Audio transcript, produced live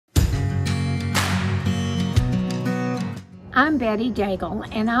I'm Betty Daigle,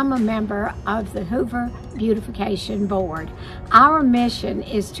 and I'm a member of the Hoover Beautification Board. Our mission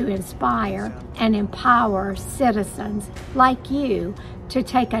is to inspire and empower citizens like you to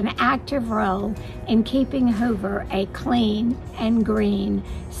take an active role in keeping Hoover a clean and green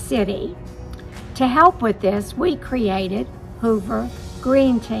city. To help with this, we created Hoover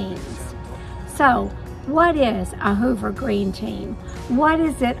Green Teams. So, what is a Hoover Green Team? What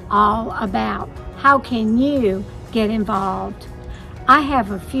is it all about? How can you get involved? I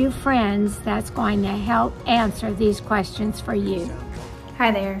have a few friends that's going to help answer these questions for you.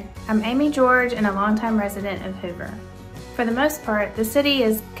 Hi there, I'm Amy George and a longtime resident of Hoover. For the most part, the city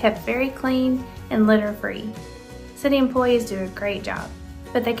is kept very clean and litter-free. City employees do a great job,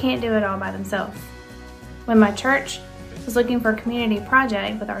 but they can't do it all by themselves. When my church was looking for a community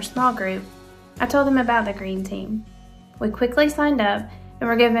project with our small group, I told them about the Green Team. We quickly signed up and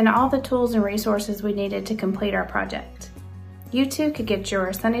were given all the tools and resources we needed to complete our project. You too could get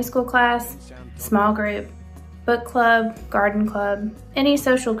your Sunday school class, small group, book club, garden club, any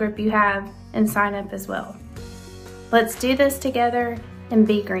social group you have, and sign up as well. Let's do this together and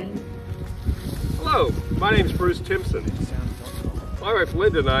be green. Hello, my name is Bruce Timpson. My wife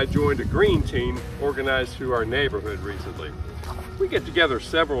Linda and I joined a green team organized through our neighborhood recently. We get together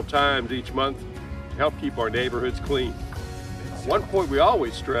several times each month to help keep our neighborhoods clean. One point we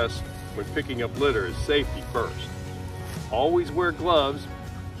always stress when picking up litter is safety first. Always wear gloves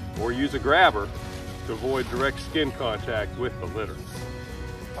or use a grabber to avoid direct skin contact with the litter.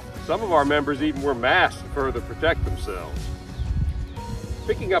 Some of our members even wear masks to further protect themselves.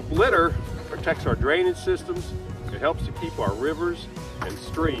 Picking up litter protects our drainage systems. It helps to keep our rivers and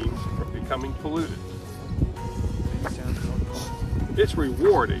streams from becoming polluted. It's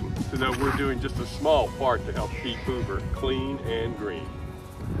rewarding to know we're doing just a small part to help keep Hoover clean and green.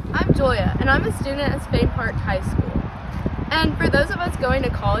 I'm Joya, and I'm a student at Spain Park High School. And for those of us going to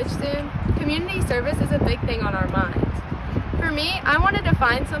college soon, community service is a big thing on our minds. For me, I wanted to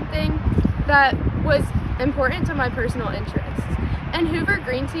find something that was important to my personal interests. And Hoover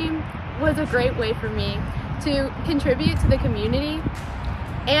Green Team was a great way for me to contribute to the community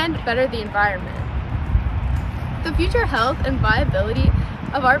and better the environment. The future health and viability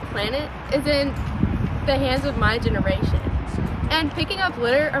of our planet is in the hands of my generation. And picking up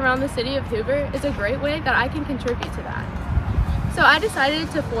litter around the city of Hoover is a great way that I can contribute to that. So I decided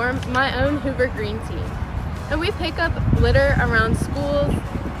to form my own Hoover Green Team. And we pick up litter around schools,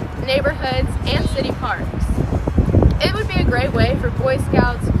 neighborhoods, and city parks. It would be a great way for Boy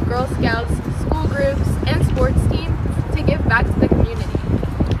Scouts, Girl Scouts, school groups, and sports teams to give back to the community.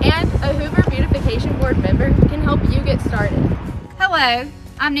 And a Hoover Beautification Board member can help you get started. Hello,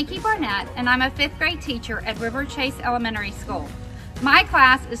 I'm Nikki Barnett, and I'm a 5th grade teacher at River Chase Elementary School. My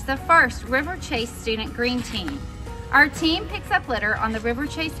class is the first River Chase Student Green Team. Our team picks up litter on the River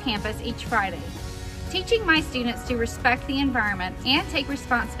Chase campus each Friday. Teaching my students to respect the environment and take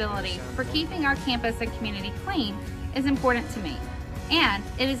responsibility for keeping our campus and community clean is important to me. And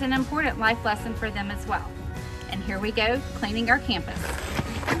it is an important life lesson for them as well. And here we go, cleaning our campus.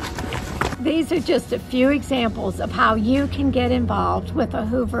 These are just a few examples of how you can get involved with a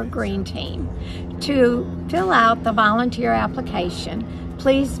Hoover Green Team. To fill out the volunteer application,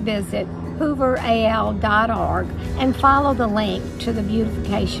 please visit hooveral.org and follow the link to the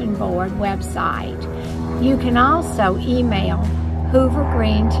Beautification Board website. You can also email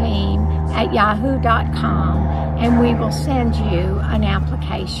hoovergreenteam@yahoo.com and we will send you an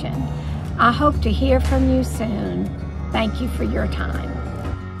application. I hope to hear from you soon. Thank you for your time.